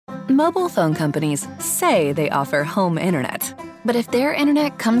Mobile phone companies say they offer home internet. But if their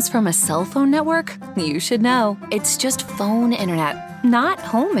internet comes from a cell phone network, you should know. It's just phone internet, not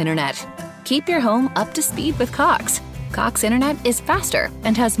home internet. Keep your home up to speed with Cox. Cox internet is faster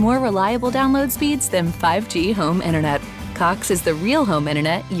and has more reliable download speeds than 5G home internet. Cox is the real home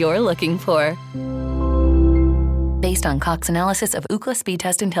internet you're looking for. Based on Cox analysis of Ookla speed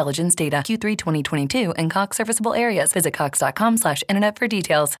test intelligence data Q3 2022 and Cox serviceable areas, visit cox.com/internet for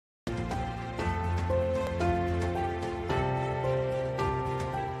details.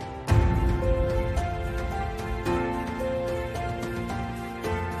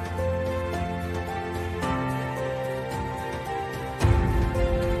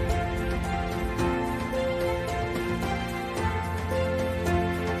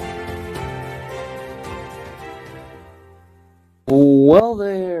 Well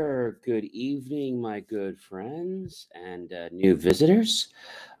there, good evening, my good friends and new visitors.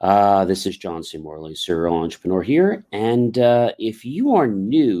 This is John C. Morley, serial entrepreneur here. And if you are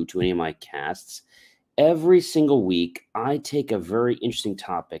new to any of my casts, every single week I take a very interesting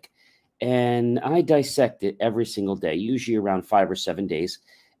topic and I dissect it every single day, usually around 5 or 7 days.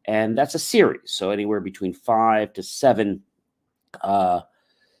 And that's a series, so anywhere between 5 to 7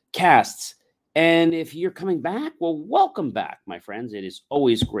 casts. And if you're coming back, well, welcome back, my friends. It is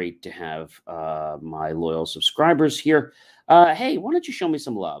always great to have my loyal subscribers here. Hey, why don't you show me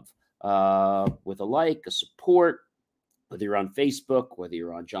some love with a like, a support, whether you're on Facebook, whether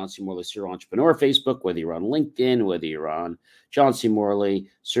you're on John C. Morley Serial Entrepreneur Facebook, whether you're on LinkedIn, whether you're on John C. Morley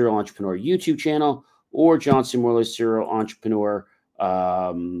Serial Entrepreneur YouTube channel, or John C. Morley Serial Entrepreneur,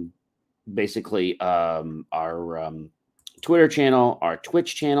 basically our Twitter channel, our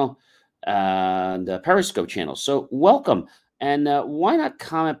Twitch channel, and the Periscope channel. So welcome. And why not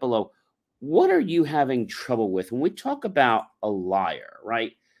comment below? What are you having trouble with when we talk about a liar,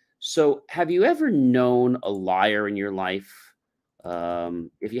 right? So have you ever known a liar in your life?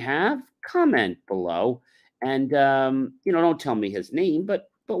 If you have, comment below. And, don't tell me his name,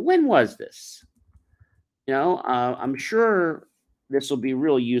 but when was this? I'm sure this will be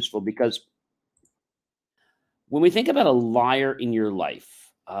real useful because when we think about a liar in your life,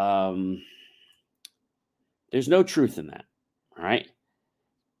 there's no truth in that. All right.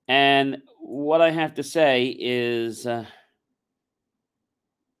 And what I have to say is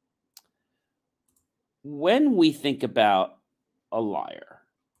when we think about a liar,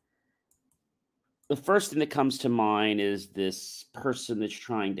 the first thing that comes to mind is this person that's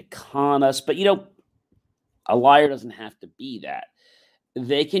trying to con us. But, a liar doesn't have to be that.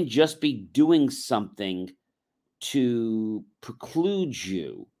 They can just be doing something to preclude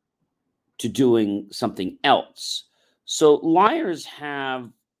you to doing something else. So liars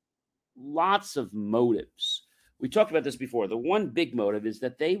have lots of motives. We talked about this before. The one big motive is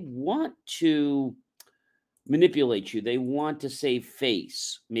that they want to manipulate you. They want to save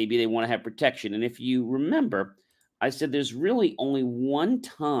face. Maybe they want to have protection. And if you remember, I said there's really only one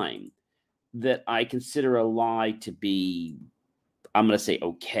time that I consider a lie to be, I'm going to say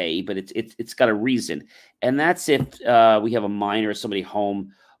okay, but it's got a reason. And that's if we have a minor or somebody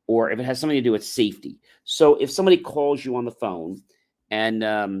home, or if it has something to do with safety. So if somebody calls you on the phone and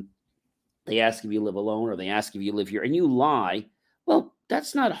they ask if you live alone or they ask if you live here and you lie, well,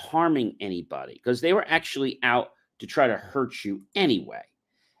 that's not harming anybody because they were actually out to try to hurt you anyway.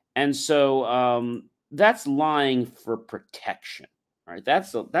 And so that's lying for protection. All right,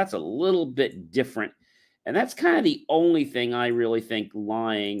 that's a little bit different. And that's kind of the only thing I really think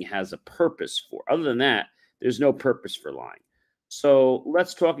lying has a purpose for. Other than that, there's no purpose for lying. So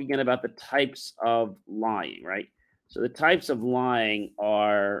let's talk again about the types of lying, right? So the types of lying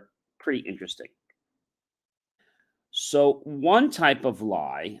are pretty interesting. So one type of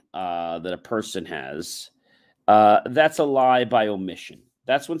lie that a person has, that's a lie by omission.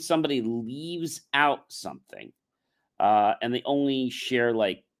 That's when somebody leaves out something and they only share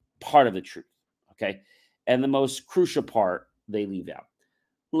like part of the truth, okay? And the most crucial part they leave out.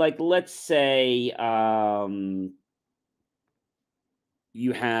 Like, let's say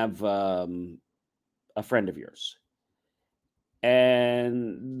you have a friend of yours,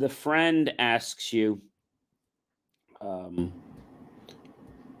 and the friend asks you,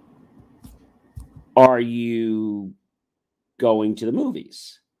 are you going to the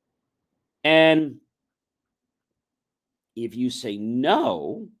movies? And if you say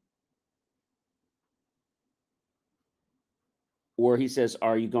no, or he says,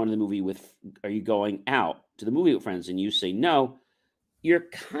 are you going out to the movie with friends? And you say no, you're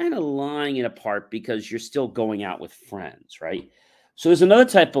kind of lying in a part because you're still going out with friends, right? So there's another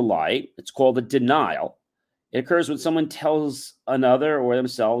type of lie. It's called a denial. It occurs when someone tells another or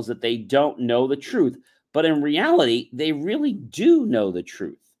themselves that they don't know the truth, but in reality, they really do know the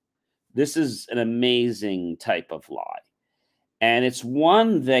truth. This is an amazing type of lie. And it's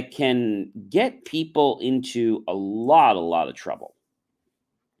one that can get people into a lot of trouble.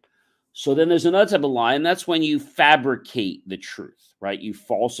 So then there's another type of lie, and that's when you fabricate the truth, right? You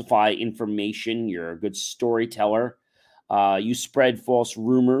falsify information. You're a good storyteller. You spread false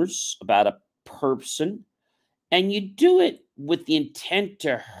rumors about a person, and you do it with the intent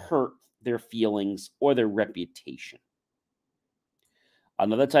to hurt their feelings or their reputation.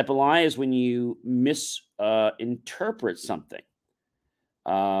 Another type of lie is when you misinterpret something,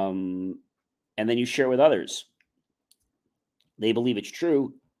 and then you share it with others. They believe it's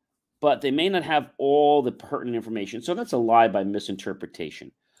true, but they may not have all the pertinent information. So that's a lie by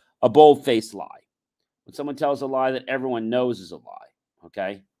misinterpretation, a bold faced lie. When someone tells a lie that everyone knows is a lie,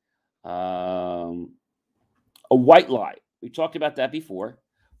 okay? A white lie. We talked about that before.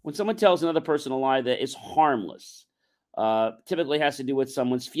 When someone tells another person a lie that is harmless, typically has to do with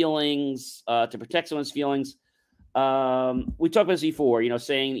someone's feelings, to protect someone's feelings. We talked about this before,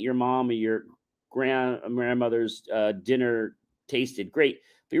 saying that your mom or your grandmother's dinner tasted great.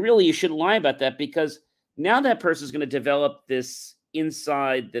 But really, you shouldn't lie about that, because now that person is going to develop this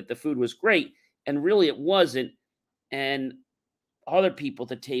inside that the food was great, and really it wasn't. And other people at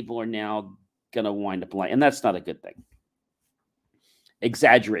the table are now going to wind up lying. And that's not a good thing.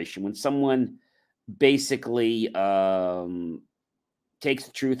 Exaggeration. When someone basically takes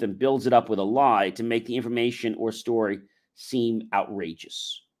the truth and builds it up with a lie to make the information or story seem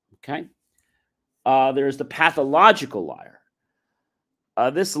outrageous. Okay. There's the pathological liar.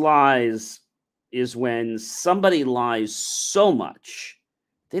 This lies is when somebody lies so much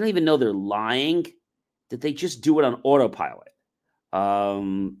they don't even know they're lying, that they just do it on autopilot.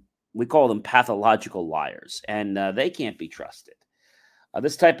 We call them pathological liars, and they can't be trusted.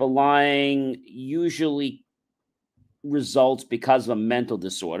 This type of lying usually results because of a mental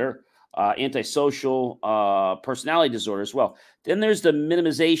disorder, antisocial personality disorder as well. Then there's the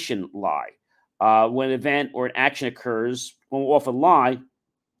minimization lie. When an event or an action occurs, one will often lie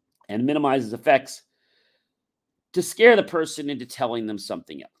and minimizes effects to scare the person into telling them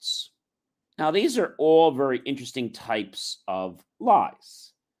something else. Now, these are all very interesting types of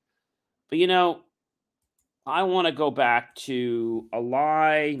lies. But I want to go back to a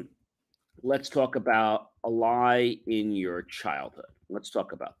lie. Let's talk about a lie in your childhood. Let's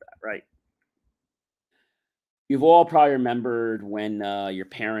talk about that, right? You've all probably remembered when your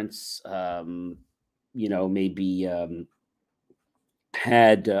parents, maybe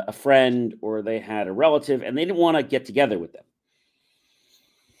had a friend or they had a relative and they didn't want to get together with them.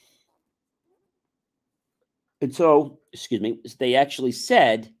 And so, excuse me, they actually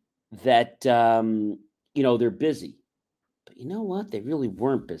said that, they're busy. But you know what? They really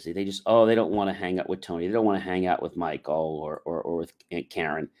weren't busy. They just, they don't want to hang out with Tony. They don't want to hang out with Michael or with Aunt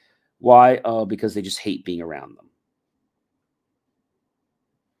Karen. Why? Oh, because they just hate being around them.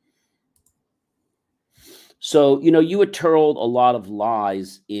 So, you were told a lot of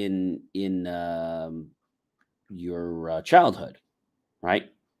lies in your childhood,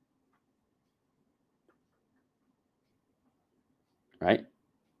 right? Right?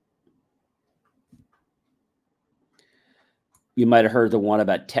 You might have heard the one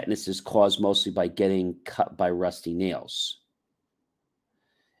about tetanus is caused mostly by getting cut by rusty nails.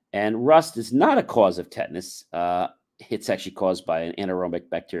 And rust is not a cause of tetanus. It's actually caused by an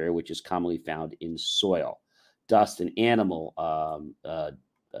anaerobic bacteria, which is commonly found in soil, dust, and animal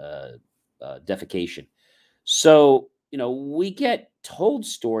defecation. So, we get told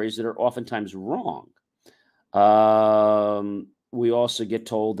stories that are oftentimes wrong. We also get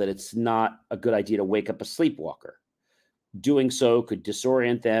told that it's not a good idea to wake up a sleepwalker. Doing so could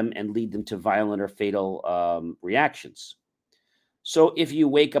disorient them and lead them to violent or fatal reactions. So if you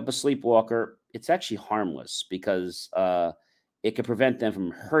wake up a sleepwalker, it's actually harmless because it can prevent them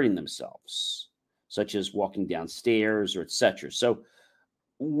from hurting themselves, such as walking downstairs or etc. So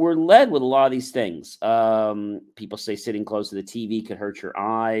we're led with a lot of these things. People say sitting close to the TV could hurt your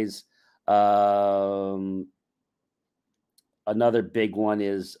eyes. Another big one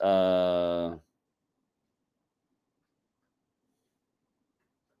is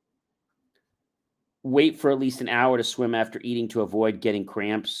wait for at least an hour to swim after eating to avoid getting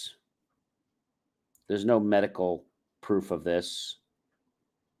cramps. There's no medical proof of this.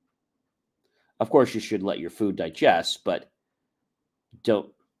 Of course, you should let your food digest, but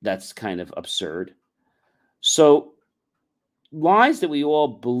that's kind of absurd. So, lies that we all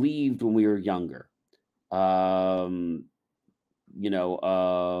believed when we were younger.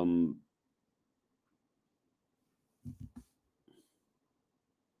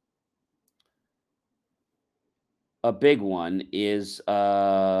 a big one is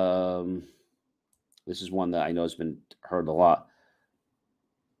this is one that I know has been heard a lot.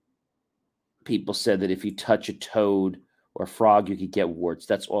 People said that if you touch a toad or a frog, you could get warts.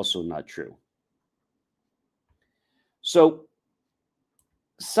 That's also not true. So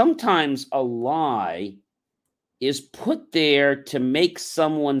sometimes a lie is put there to make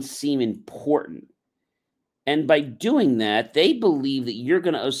someone seem important. And by doing that, they believe that you're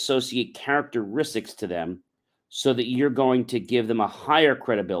going to associate characteristics to them so that you're going to give them a higher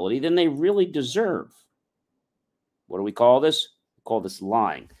credibility than they really deserve. What do we call this? We call this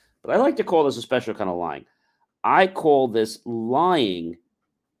lying. But I like to call this a special kind of lying. I call this lying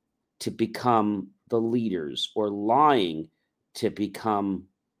to become the leaders, or lying to become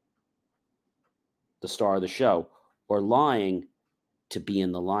the star of the show, or lying to be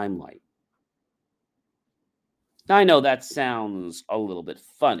in the limelight. Now, I know that sounds a little bit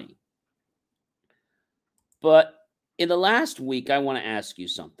funny, but in the last week, I want to ask you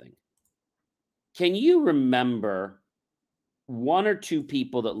something. Can you remember one or two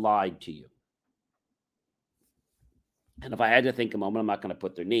people that lied to you? And if I had to think a moment, I'm not going to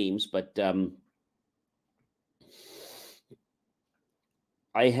put their names, but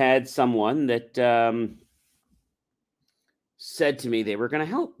I had someone that said to me they were going to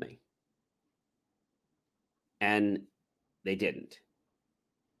help me. And they didn't.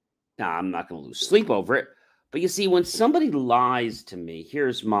 Now, I'm not going to lose sleep over it. But you see, when somebody lies to me,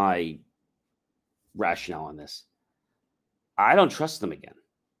 here's my rationale on this. I don't trust them again.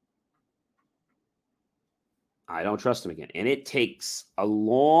 I don't trust them again. And it takes a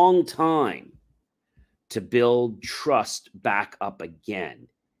long time to build trust back up again.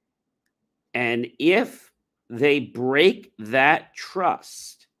 And if they break that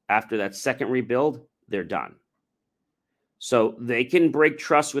trust after that second rebuild, they're done. So they can break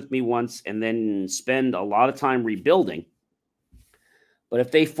trust with me once and then spend a lot of time rebuilding. But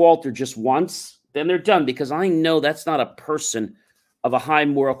if they falter just once, then they're done, because I know that's not a person of a high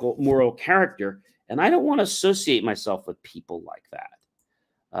moral character. And I don't want to associate myself with people like that.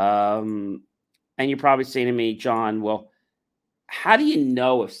 And you're probably saying to me, John, well, how do you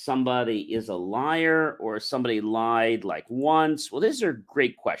know if somebody is a liar or if somebody lied like once? Well, these are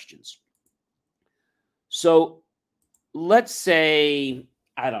great questions. So let's say,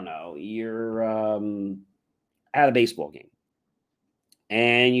 I don't know, you're at a baseball game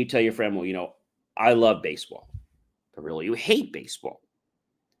and you tell your friend, well, you know, I love baseball, but really you hate baseball.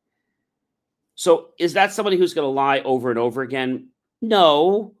 So is that somebody who's going to lie over and over again?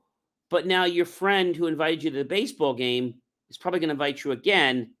 No. But now your friend who invited you to the baseball game is probably going to invite you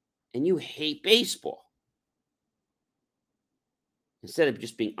again, and you hate baseball. Instead of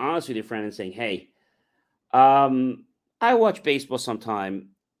just being honest with your friend and saying, hey, I watch baseball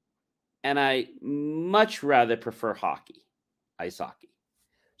sometime, and I much rather prefer hockey, ice hockey.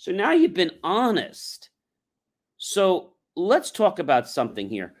 So now you've been honest. So let's talk about something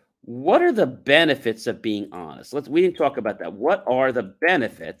here. What are the benefits of being honest? We didn't talk about that. What are the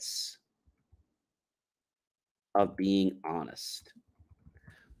benefits of being honest?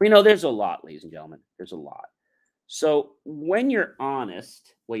 We know there's a lot, ladies and gentlemen. There's a lot. So when you're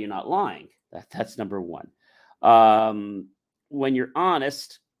honest, well, you're not lying. That's number one. When you're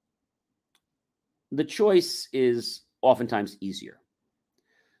honest, the choice is oftentimes easier.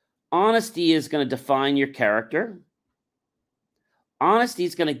 Honesty is going to define your character. Honesty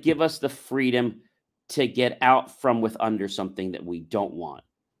is going to give us the freedom to get out from with under something that we don't want.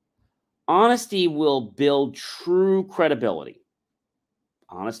 Honesty will build true credibility.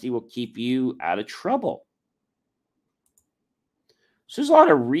 Honesty will keep you out of trouble. So there's a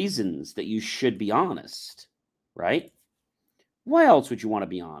lot of reasons that you should be honest, right? Why else would you want to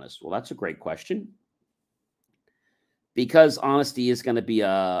be honest? Well, that's a great question. Because honesty is going to be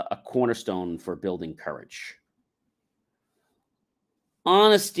a cornerstone for building courage.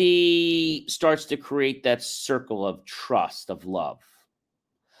 Honesty starts to create that circle of trust, of love.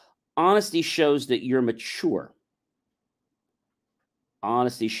 Honesty shows that you're mature.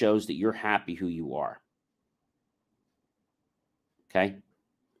 Honesty shows that you're happy who you are. Okay?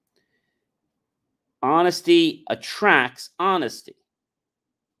 Honesty attracts honesty.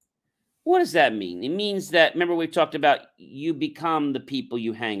 What does that mean? It means that, remember, we talked about you become the people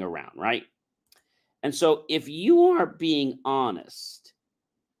you hang around, right? And so if you are being honest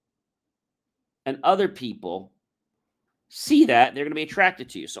and other people see that, they're going to be attracted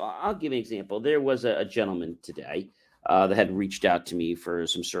to you. So I'll give an example. There was a gentleman today that had reached out to me for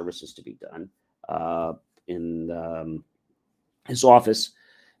some services to be done in his office.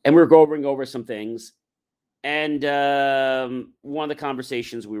 And we were going over some things. And one of the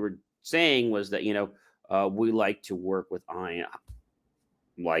conversations we were saying was that, we like to work with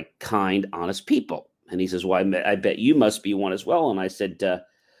like kind, honest people. And he says, well, I bet you must be one as well. And I said,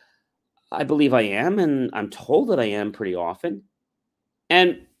 I believe I am. And I'm told that I am pretty often.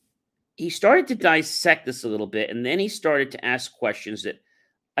 And he started to dissect this a little bit. And then he started to ask questions that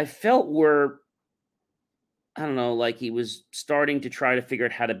I felt were, I don't know, like he was starting to try to figure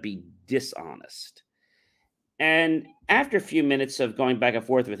out how to be dishonest. And after a few minutes of going back and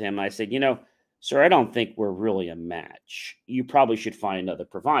forth with him, I said, sir, I don't think we're really a match. You probably should find another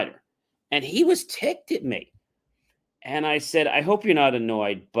provider. And he was ticked at me. And I said, I hope you're not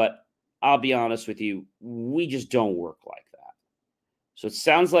annoyed, but I'll be honest with you. We just don't work like that. So it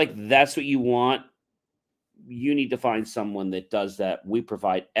sounds like that's what you want. You need to find someone that does that. We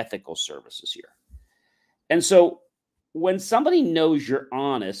provide ethical services here. And so when somebody knows you're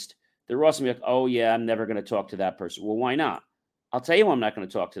honest, they're also like, oh, yeah, I'm never going to talk to that person. Well, why not? I'll tell you why I'm not going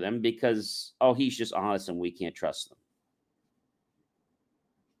to talk to them because, oh, he's just honest and we can't trust them.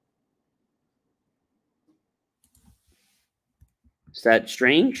 Is that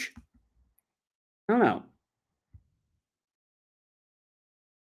strange? I don't know.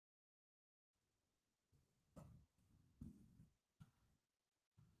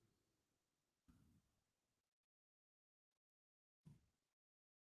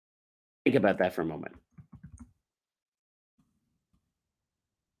 Think about that for a moment.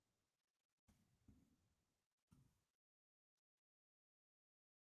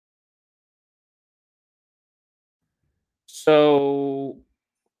 So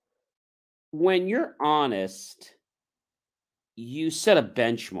when you're honest, you set a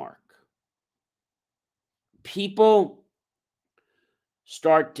benchmark. People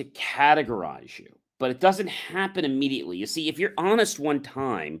start to categorize you, but it doesn't happen immediately. You see, if you're honest one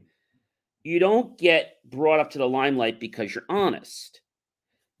time, you don't get brought up to the limelight because you're honest.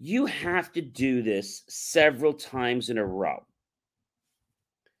 You have to do this several times in a row.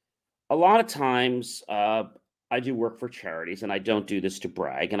 A lot of times, I do work for charities, and I don't do this to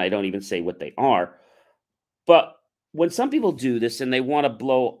brag, and I don't even say what they are. But when some people do this and they want to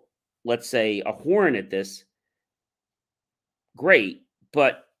blow, let's say, a horn at this, great,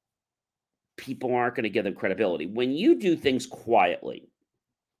 but people aren't going to give them credibility. When you do things quietly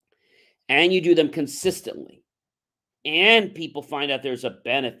and you do them consistently, and people find out there's a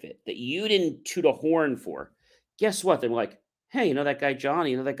benefit that you didn't toot a horn for, guess what? They're like, hey, you know that guy John?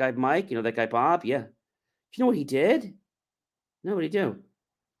 You know that guy Mike? You know that guy Bob? Yeah. You know what he did? You know what he do?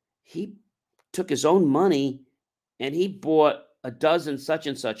 He took his own money and he bought a dozen such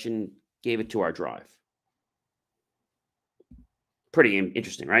and such and gave it to our drive. Pretty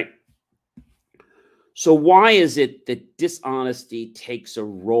interesting, right? So why is it that dishonesty takes a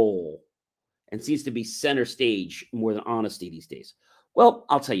role and seems to be center stage more than honesty these days? Well,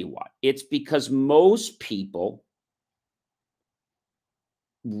 I'll tell you why. It's because most people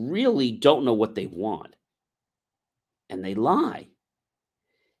really don't know what they want and they lie.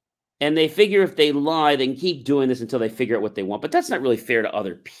 And they figure if they lie, they can keep doing this until they figure out what they want. But that's not really fair to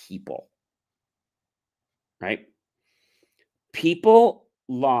other people, right? People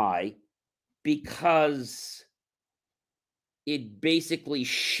lie because it basically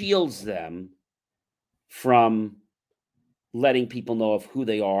shields them from letting people know of who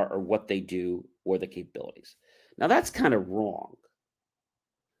they are or what they do or the capabilities. Now, that's kind of wrong.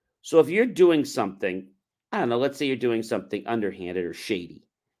 So if you're doing something, I don't know, let's say you're doing something underhanded or shady,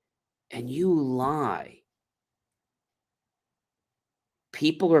 and you lie,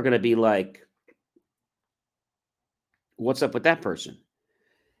 people are going to be like, what's up with that person?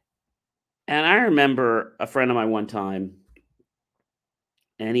 And I remember a friend of mine one time,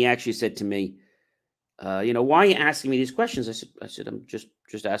 and he actually said to me, why are you asking me these questions? I said, I'm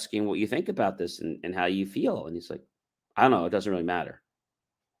just asking what you think about this and how you feel. And he's like, I don't know, it doesn't really matter.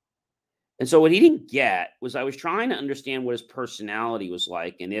 And so what he didn't get was I was trying to understand what his personality was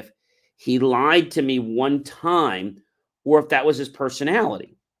like and if he lied to me one time or if that was his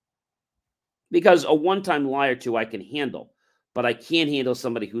personality. Because a one-time lie or two I can handle, but I can't handle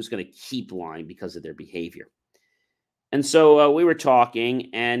somebody who's going to keep lying because of their behavior. And so we were talking,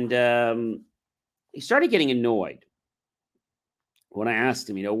 and he started getting annoyed when I asked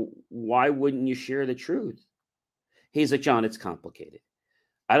him, why wouldn't you share the truth? He's like, John, it's complicated.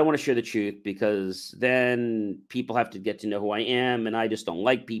 I don't want to share the truth because then people have to get to know who I am, and I just don't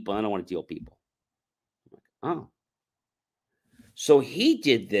like people. And I don't want to deal with people. I'm like, oh. So he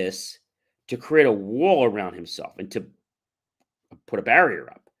did this to create a wall around himself and to put a barrier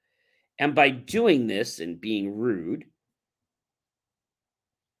up. And by doing this and being rude,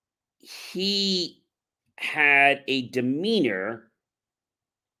 he had a demeanor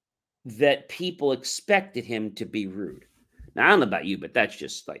that people expected him to be rude. Now, I don't know about you, but that's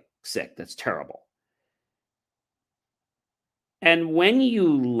just like sick. That's terrible. And when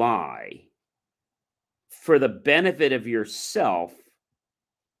you lie for the benefit of yourself,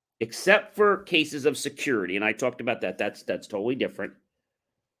 except for cases of security, and I talked about that, that's totally different.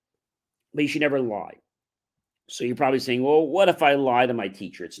 But you should never lie. So you're probably saying, well, what if I lie to my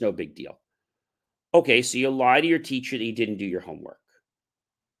teacher? It's no big deal. Okay, so you lie to your teacher that you didn't do your homework.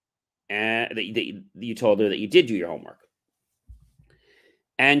 And that you told her that you did do your homework.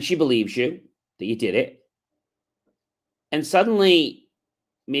 And she believes you that you did it. And suddenly,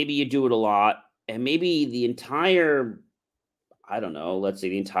 maybe you do it a lot. And maybe the entire, I don't know, let's say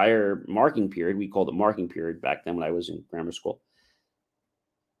the entire marking period, we called it marking period back then when I was in grammar school.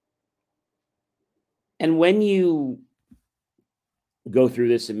 And when you go through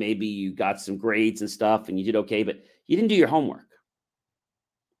this and maybe you got some grades and stuff and you did okay, but you didn't do your homework.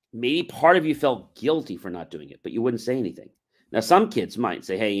 Maybe part of you felt guilty for not doing it, but you wouldn't say anything. Now, some kids might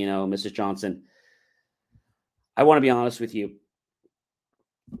say, hey, Mrs. Johnson, I want to be honest with you.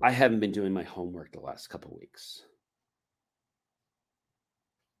 I haven't been doing my homework the last couple of weeks.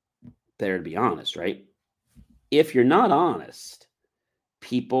 Better to be honest, right? If you're not honest,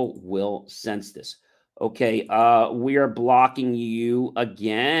 people will sense this. Okay, we are blocking you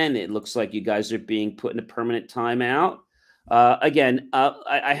again. It looks like you guys are being put in a permanent timeout. Again,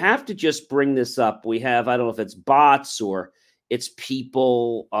 I have to just bring this up. We have, I don't know if it's bots or it's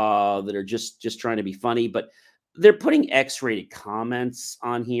people that are just trying to be funny, but they're putting X-rated comments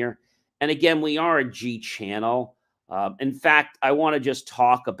on here. And again, we are a G channel. In fact, I want to just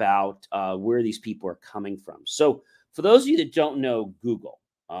talk about where these people are coming from. So for those of you that don't know Google,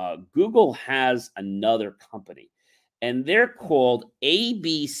 Google has another company, and they're called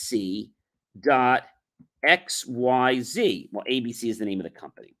ABC.XYZ. Well, ABC is the name of the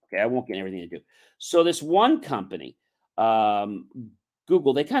company. Okay, I won't get everything to do. So this one company,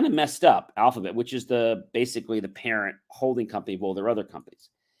 Google, they kind of messed up Alphabet, which is basically the parent holding company of all their other companies.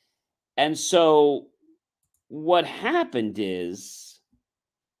 And so what happened is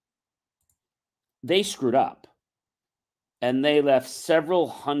they screwed up. And they left several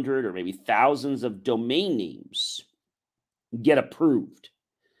hundred or maybe thousands of domain names get approved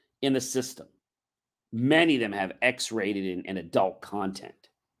in the system. Many of them have X-rated and adult content.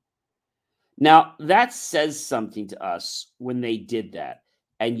 Now, that says something to us when they did that.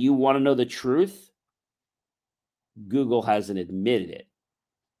 And you want to know the truth? Google hasn't admitted it.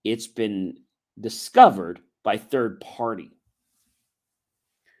 It's been discovered by third party.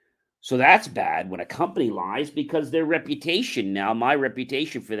 So that's bad when a company lies because their reputation now, my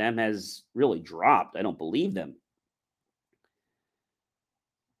reputation for them has really dropped. I don't believe them.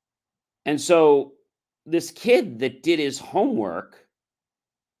 And so this kid that did his homework,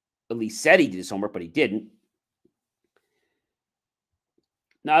 at least said he did his homework, but he didn't.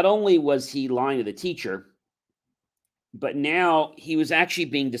 Not only was he lying to the teacher, but now he was actually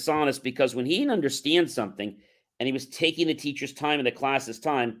being dishonest because when he didn't understand something and he was taking the teacher's time and the class's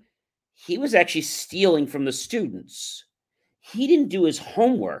time, he was actually stealing from the students. He didn't do his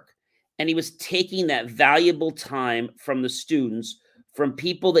homework, and he was taking that valuable time from the students, from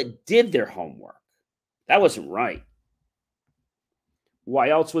people that did their homework. That wasn't right. Why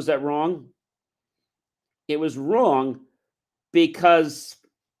else was that wrong? It was wrong because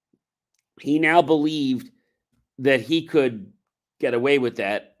he now believed that he could get away with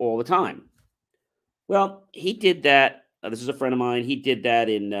that all the time. Well, he did that. This is a friend of mine. He did that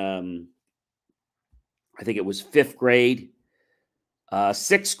in, I think it was 5th grade,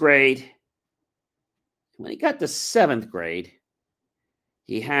 6th grade. When he got to 7th grade,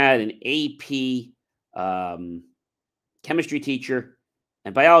 he had an AP chemistry teacher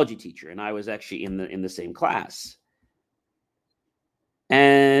and biology teacher, and I was actually in the same class.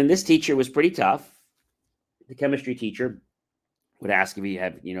 And this teacher was pretty tough. The chemistry teacher would ask if he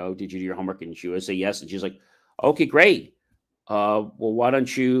had, did you do your homework? And she would say yes. And she's like, okay, great. Well, why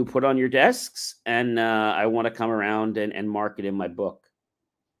don't you put on your desks? And I want to come around and mark it in my book.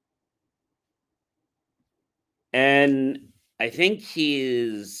 And I think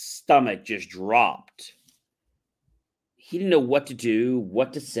his stomach just dropped. He didn't know what to do,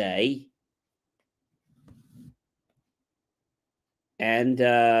 what to say. And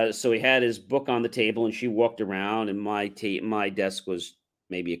so he had his book on the table, and she walked around, and my desk was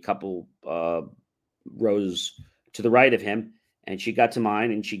maybe a couple rows to the right of him, and she got to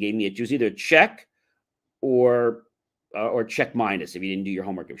mine, and she gave me it was either a check or check minus. If you didn't do your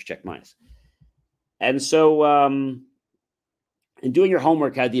homework, it was check minus. And so, and doing your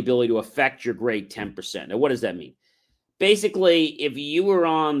homework had the ability to affect your grade 10%. Now, what does that mean? basically, if you were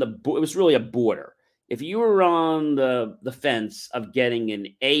on it was really a border. If you were on the fence of getting an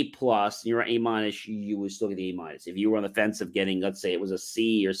A plus and you're A minus, you would still get the A minus. If you were on the fence of getting, let's say it was a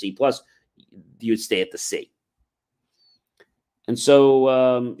C or C plus, you would stay at the C. And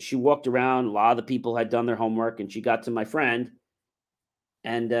so she walked around. A lot of the people had done their homework, and she got to my friend,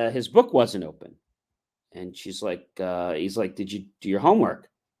 and his book wasn't open. And she's like, he's like, "Did you do your homework?"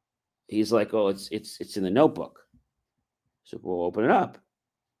 He's like, "Oh, it's in the notebook." So we'll open it up.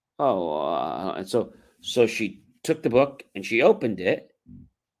 Oh, and so she took the book and she opened it,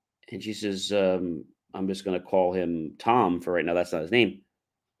 and she says, "I'm just going to call him Tom for right now. That's not his name.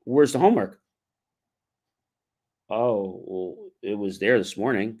 Where's the homework?" Oh, well, it was there this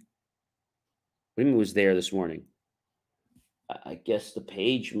morning. What do you mean it was there this morning? I guess the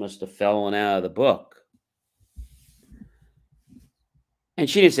page must have fallen out of the book. And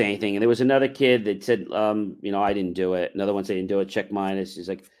she didn't say anything. And there was another kid that said, I didn't do it. Another one said, "I didn't do it. Check minus."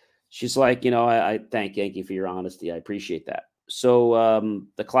 She's like, I thank you for your honesty. I appreciate that. So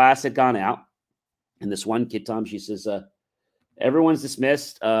the class had gone out, and this one kid, Tom, she says, "Everyone's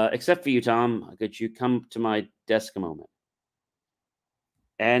dismissed except for you, Tom. Could you come to my desk a moment?"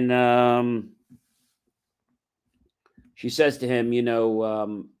 And she says to him,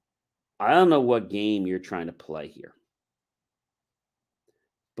 "I don't know what game you're trying to play here,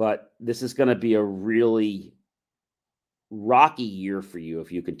 but this is going to be a really rocky year for you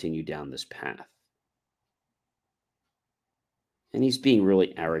if you continue down this path." And he's being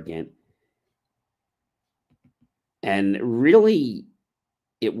really arrogant. And really,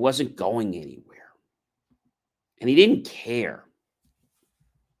 it wasn't going anywhere. And he didn't care.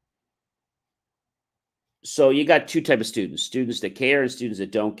 So you got two types of students that care and students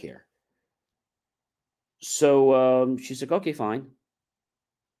that don't care. So she's like, "Okay, fine."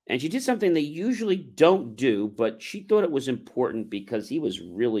 And she did something they usually don't do, but she thought it was important because he was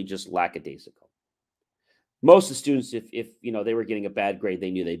really just lackadaisical. Most of the students, if they were getting a bad grade, they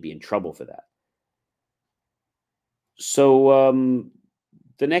knew they'd be in trouble for that. So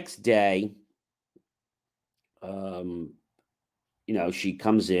the next day, um, she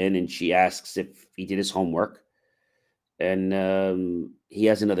comes in and she asks if he did his homework, and he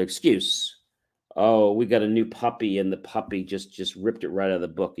has another excuse. "Oh, we got a new puppy, and the puppy just ripped it right out of the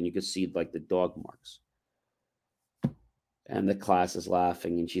book, and you could see like the dog marks." And the class is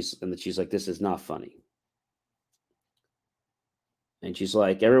laughing, and she's like, "This is not funny." And she's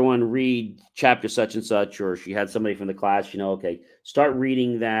like, "Everyone read chapter such and such," or she had somebody from the class, "Okay, start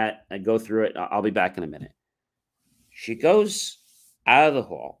reading that and go through it. I'll be back in a minute." She goes out of the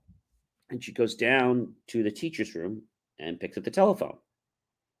hall and she goes down to the teacher's room and picks up the telephone.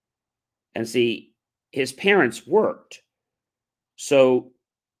 And see, his parents worked. So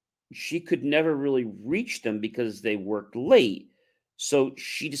she could never really reach them because they worked late. So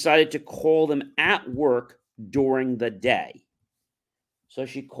she decided to call them at work during the day. So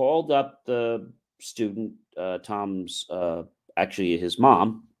she called up the student, Tom's, actually his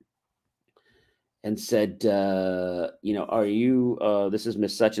mom, and said, "Are you, this is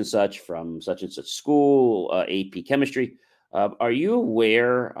Miss Such and Such from such and such school, AP chemistry. Are you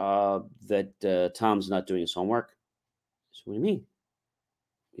aware that Tom's not doing his homework?" So, "What do you mean?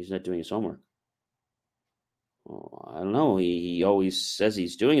 He's not doing his homework?" "Well, I don't know. He always says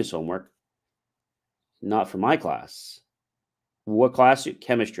he's doing his homework." "Not for my class." "What class?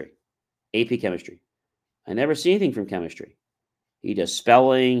 Chemistry, AP chemistry." "I never see anything from chemistry. He does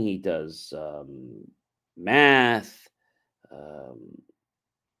spelling, he does math, um,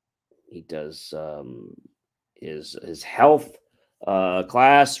 he does his health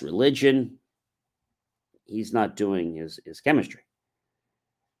class, religion. He's not doing his chemistry."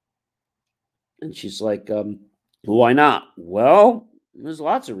 And she's like, "Why not?" "Well, there's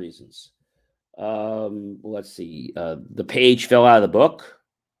lots of reasons. Let's see. The page fell out of the book.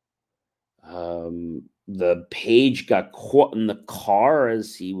 The page got caught in the car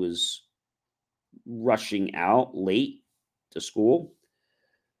as he was rushing out late to school.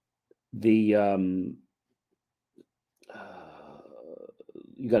 The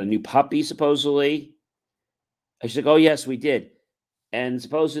You got a new puppy, supposedly." I was like, "Oh yes, we did." And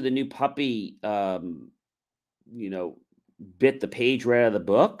supposedly the new puppy, you know, bit the page right out of the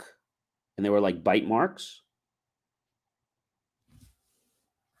book, and they were like bite marks.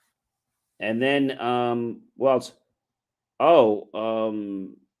 And then, well,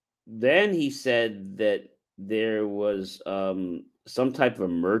 oh, then he said that there was some type of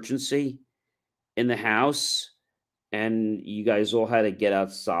emergency in the house, and you guys all had to get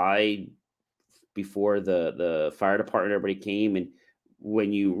outside before the fire department, everybody came, and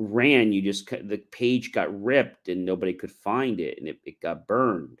when you ran, the page got ripped and nobody could find it, and it got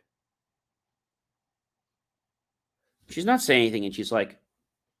burned. She's not saying anything, and she's like,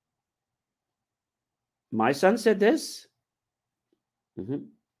 my son said this?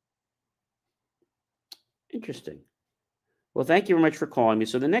 Interesting. Well, thank you very much for calling me.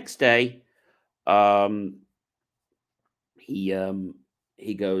 So the next day, um, he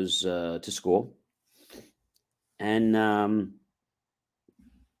goes to school, and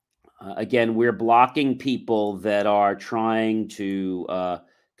again, we're blocking people that are trying to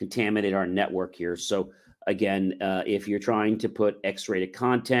contaminate our network here. So again, if you're trying to put X-rated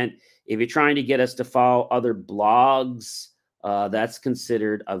content, if you're trying to get us to follow other blogs, that's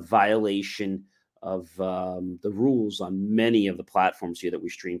considered a violation of the rules on many of the platforms here that we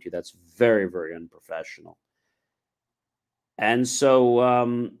stream to. That's very, very unprofessional. And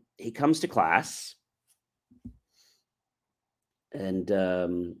so he comes to class, and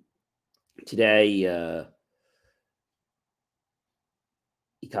today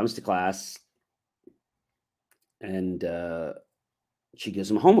he comes to class, and she gives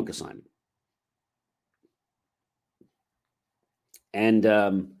him a homework assignment. And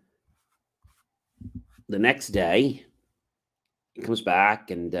the next day, he comes back,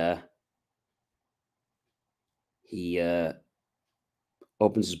 and he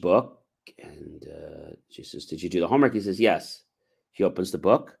opens his book, and she says, "Did you do the homework?" He says, "Yes." He opens the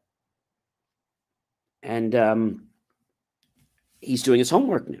book, and he's doing his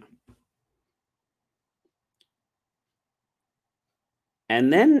homework now.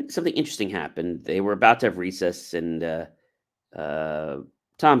 And then something interesting happened. They were about to have recess, and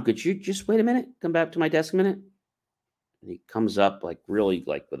Tom, could you just wait a minute? Come back to my desk a minute. And he comes up really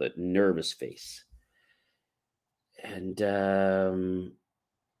with a nervous face. And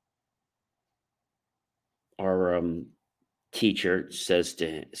our teacher says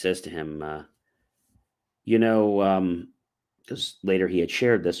to him, because later he had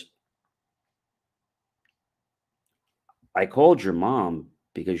shared this, I called your mom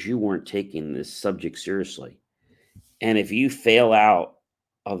because you weren't taking this subject seriously. And if you fail out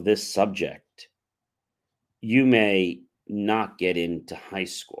of this subject, you may not get into high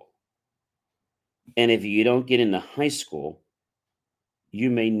school. And if you don't get into high school, you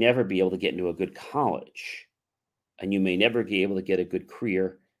may never be able to get into a good college. And you may never be able to get a good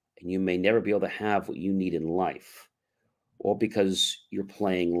career. And you may never be able to have what you need in life. All because you're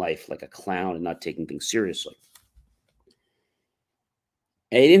playing life like a clown and not taking things seriously.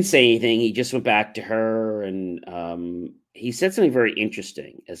 And he didn't say anything. He just went back to her, and he said something very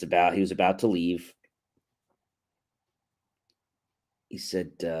interesting. He was about to leave. He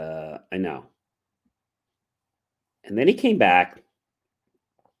said, I know. And then he came back,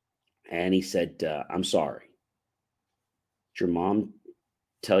 and he said, I'm sorry. Did your mom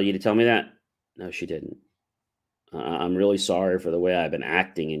tell you to tell me that? No, she didn't. I'm really sorry for the way I've been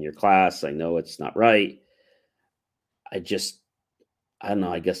acting in your class. I know it's not right. I don't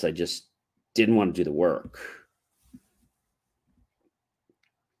know. I guess I just didn't want to do the work.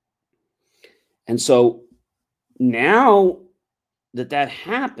 And so now that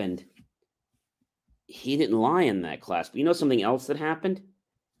happened, he didn't lie in that class. But you know something else that happened?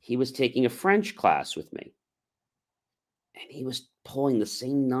 He was taking a French class with me. And he was pulling the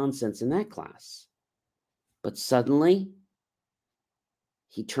same nonsense in that class. But suddenly,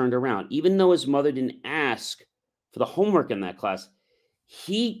 he turned around. Even though his mother didn't ask for the homework in that class,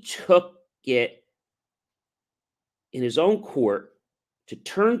 he took it in his own court to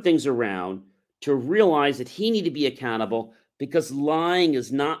turn things around, to realize that he needed to be accountable, because lying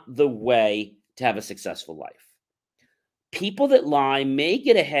is not the way to have a successful life. People that lie may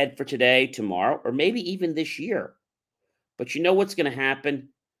get ahead for today, tomorrow, or maybe even this year. But you know what's going to happen?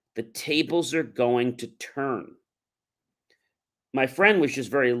 The tables are going to turn. My friend was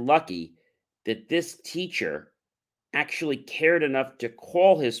just very lucky that this teacher actually cared enough to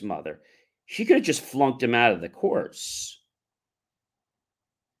call his mother. She could have just flunked him out of the course.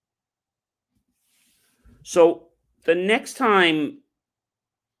 So the next time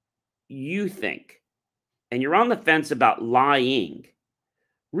you think, and you're on the fence about lying,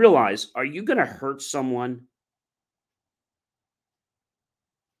 realize, are you going to hurt someone?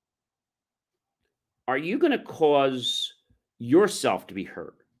 Are you going to cause yourself to be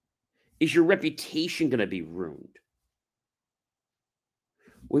hurt? Is your reputation going to be ruined?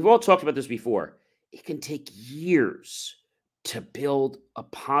 We've all talked about this before. It can take years to build a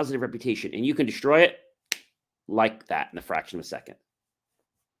positive reputation, and you can destroy it like that in a fraction of a second.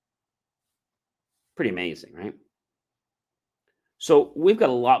 Pretty amazing, right? So we've got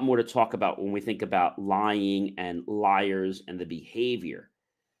a lot more to talk about when we think about lying and liars and the behavior.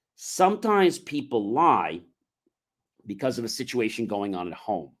 Sometimes people lie because of a situation going on at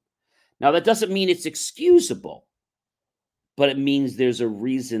home. Now, that doesn't mean it's excusable, but it means there's a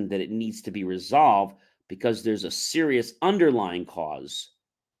reason that it needs to be resolved because there's a serious underlying cause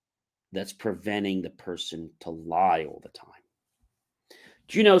that's preventing the person to lie all the time.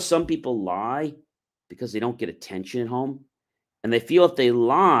 Do you know some people lie because they don't get attention at home? And they feel if they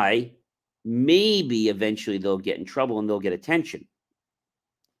lie, maybe eventually they'll get in trouble and they'll get attention.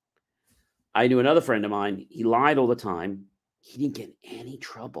 I knew another friend of mine, he lied all the time. He didn't get in any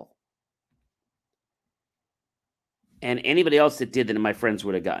trouble. And anybody else that did that, my friends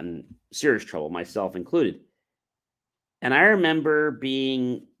would have gotten serious trouble, myself included. And I remember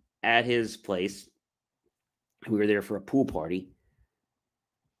being at his place. We were there for a pool party.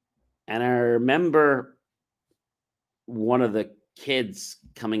 And I remember one of the kids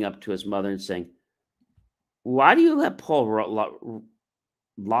coming up to his mother and saying, "Why do you let Paul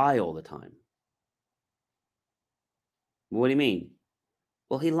lie all the time?" "What do you mean?"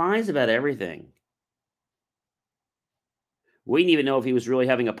 "Well, he lies about everything. We didn't even know if he was really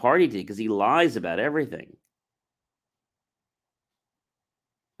having a party today because he lies about everything."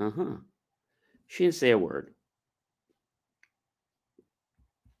 She didn't say a word.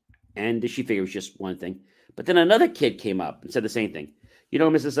 And she figured it was just one thing. But then another kid came up and said the same thing. "You know,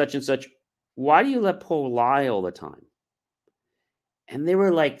 Mrs. Such and Such, why do you let Paul lie all the time?" And there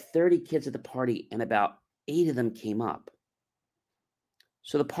were like 30 kids at the party, and about 8 of them came up.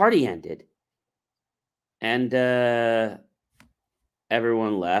 So the party ended, and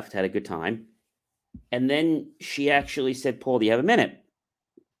everyone left, had a good time. And then she actually said, "Paul, do you have a minute?"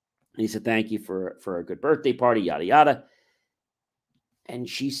 And he said, "Thank you for a good birthday party, yada, yada." And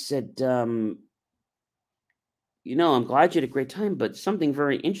she said, "I'm glad you had a great time, but something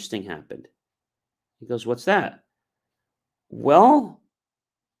very interesting happened." He goes, "What's that?" "Well,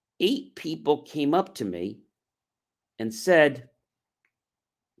 8 people came up to me and said,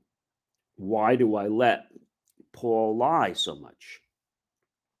 'Why do I let Paul lie so much?'"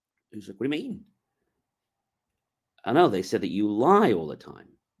 He's like, "What do you mean?" "I know. They said that you lie all the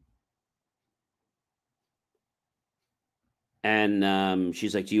time." And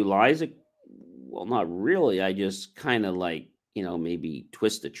she's like, "Do you lie?" He's like, "Well, not really. I just kind of like, maybe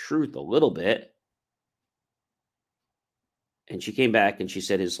twist the truth a little bit." And she came back and she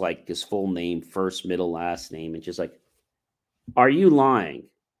said his full name, first, middle, last name. And she's like, "Are you lying?"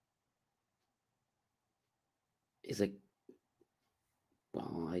 He's like,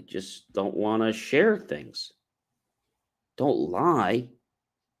 "Well, I just don't want to share things." "Don't lie.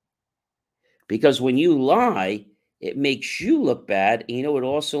 Because when you lie, it makes you look bad. And you know what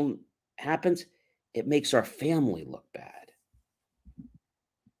also happens? It makes our family look bad."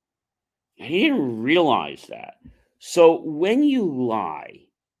 And he didn't realize that. So when you lie,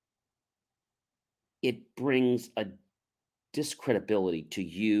 it brings a discredibility to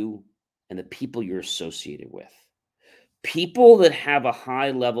you and the people you're associated with. People that have a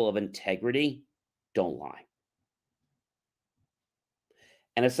high level of integrity don't lie.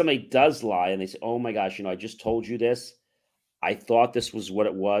 And if somebody does lie and they say, "Oh my gosh, I just told you this. I thought this was what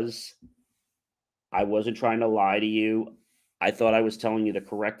it was. I wasn't trying to lie to you. I thought I was telling you the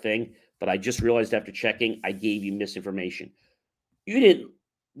correct thing, but I just realized after checking, I gave you misinformation." You didn't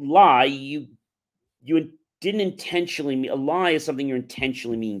lie. You didn't intentionally a lie is something you're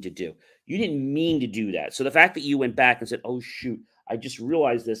intentionally meaning to do. You didn't mean to do that. So the fact that you went back and said, "Oh shoot, I just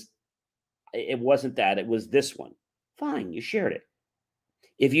realized this. It wasn't that. It was this one." Fine, you shared it.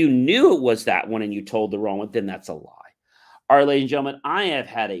 If you knew it was that one and you told the wrong one, then that's a lie. All right, ladies and gentlemen, I have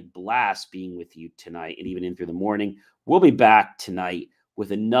had a blast being with you tonight and even in through the morning. We'll be back tonight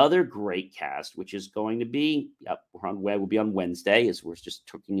with another great cast, which is going to be, we'll be on Wednesday as we're just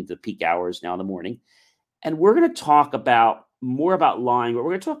tucking into the peak hours now in the morning. And we're going to talk more about lying, but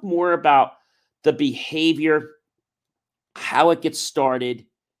we're going to talk more about the behavior, how it gets started,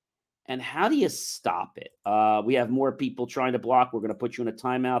 and how do you stop it? We have more people trying to block. We're going to put you in a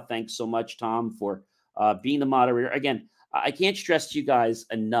timeout. Thanks so much, Tom, for being the moderator. Again, I can't stress to you guys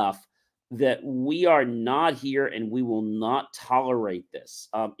enough that we are not here and we will not tolerate this.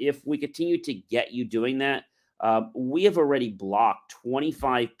 If we continue to get you doing that, we have already blocked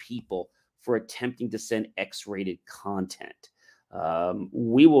 25 people for attempting to send X-rated content.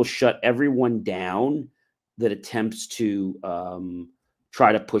 We will shut everyone down that attempts to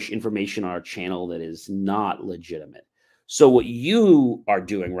try to push information on our channel that is not legitimate. So what you are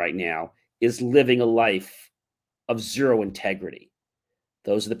doing right now is living a life of zero integrity.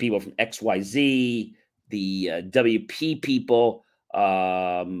 Those are the people from XYZ, the WP people.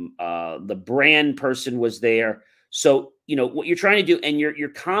 The brand person was there. So, what you're trying to do, and your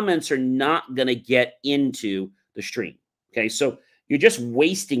comments are not going to get into the stream. Okay. So you're just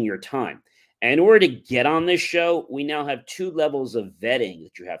wasting your time. And in order to get on this show, we now have 2 levels of vetting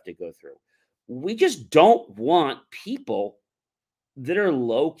that you have to go through. We just don't want people that are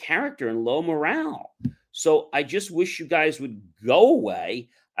low character and low morale. So I just wish you guys would go away.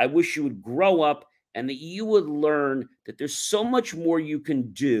 I wish you would grow up and that you would learn that there's so much more you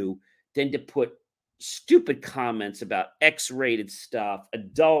can do than to put stupid comments about X-rated stuff,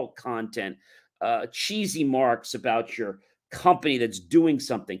 adult content, cheesy marks about your company that's doing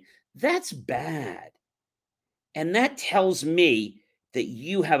something. That's bad. And that tells me that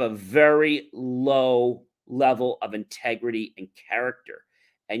you have a very low level of integrity and character.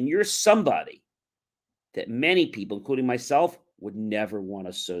 And you're somebody that many people, including myself, would never want to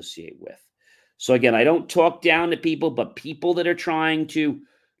associate with. So again, I don't talk down to people, but people that are trying to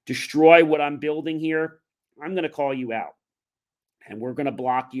destroy what I'm building here, I'm going to call you out. And we're going to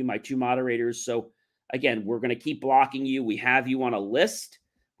block you, my 2 moderators. So again, we're going to keep blocking you. We have you on a list.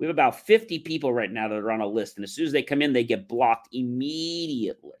 We have about 50 people right now that are on a list. And as soon as they come in, they get blocked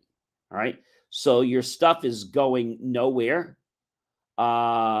immediately. All right. So your stuff is going nowhere.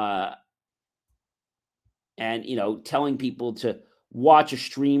 And, telling people to watch a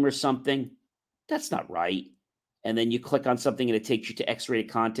stream or something, that's not right. And then you click on something and it takes you to X-rated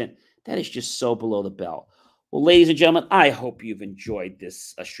content. That is just so below the belt. Well, ladies and gentlemen, I hope you've enjoyed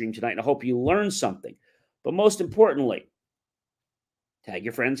this stream tonight, and I hope you learned something. But most importantly, tag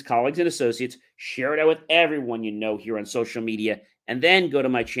your friends, colleagues, and associates. Share it out with everyone you know here on social media. And then go to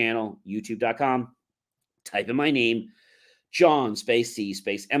my channel, youtube.com. Type in my name, John, space C,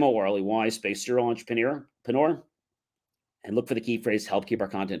 space Morley, space Serial Entrepreneur, and look for the key phrase, help keep our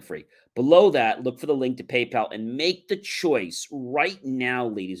content free. Below that, look for the link to PayPal and make the choice right now,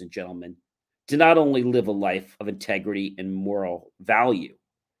 ladies and gentlemen, to not only live a life of integrity and moral value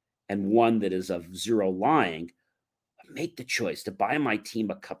and one that is of zero lying, but make the choice to buy my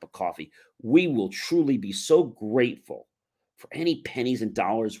team a cup of coffee. We will truly be so grateful for any pennies and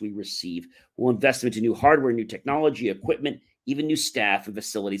dollars we receive. We'll invest into new hardware, new technology, equipment, even new staff and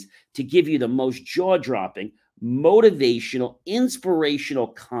facilities to give you the most jaw-dropping, motivational, inspirational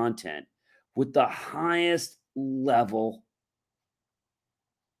content with the highest level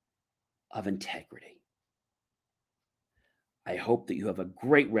of integrity. I hope that you have a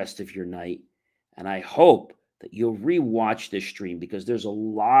great rest of your night, and I hope that you'll rewatch this stream because there's a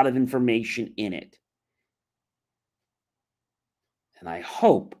lot of information in it. And I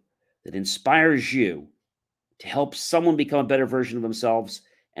hope that inspires you to help someone become a better version of themselves.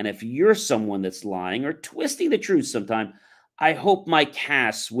 And if you're someone that's lying or twisting the truth sometime, I hope my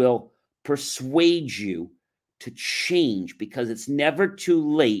cast will persuade you to change, because it's never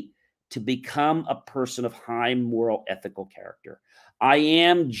too late to become a person of high moral, ethical character. I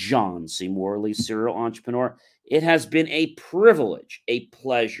am John C. Morley, Serial Entrepreneur. It has been a privilege, a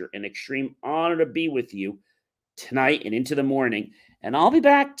pleasure, an extreme honor to be with you tonight and into the morning. And I'll be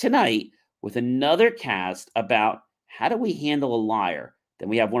back tonight with another cast about how do we handle a liar. Then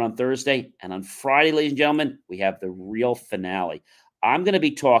we have one on Thursday. And on Friday, ladies and gentlemen, we have the real finale. I'm going to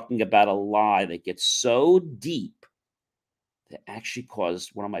be talking about a lie that gets so deep that actually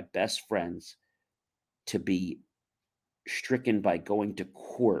caused one of my best friends to be stricken by going to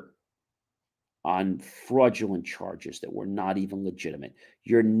court on fraudulent charges that were not even legitimate.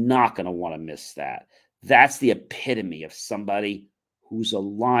 You're not going to want to miss that. That's the epitome of somebody who's a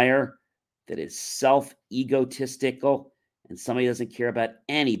liar, that is self-egotistical, and somebody doesn't care about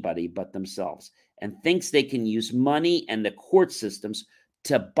anybody but themselves and thinks they can use money and the court systems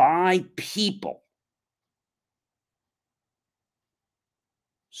to buy people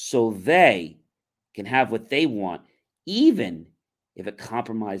so they can have what they want, even if it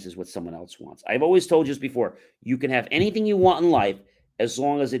compromises what someone else wants. I've always told you this before. You can have anything you want in life as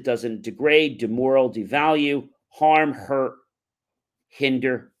long as it doesn't degrade, demoral, devalue, harm, hurt,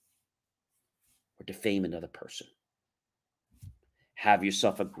 hinder, or defame another person. Have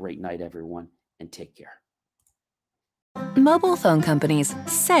yourself a great night, everyone, and take care. Mobile phone companies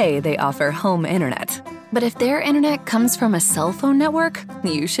say they offer home internet. But if their internet comes from a cell phone network,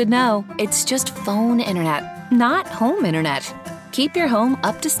 you should know. It's just phone internet, not home internet. Keep your home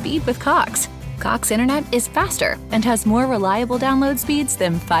up to speed with Cox. Cox internet is faster and has more reliable download speeds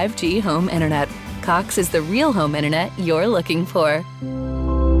than 5G home internet. Cox is the real home internet you're looking for.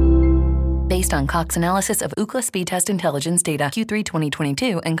 Based on Cox analysis of Ookla speed test intelligence data Q3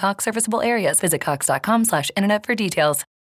 2022 and Cox serviceable areas, visit cox.com/internet for details.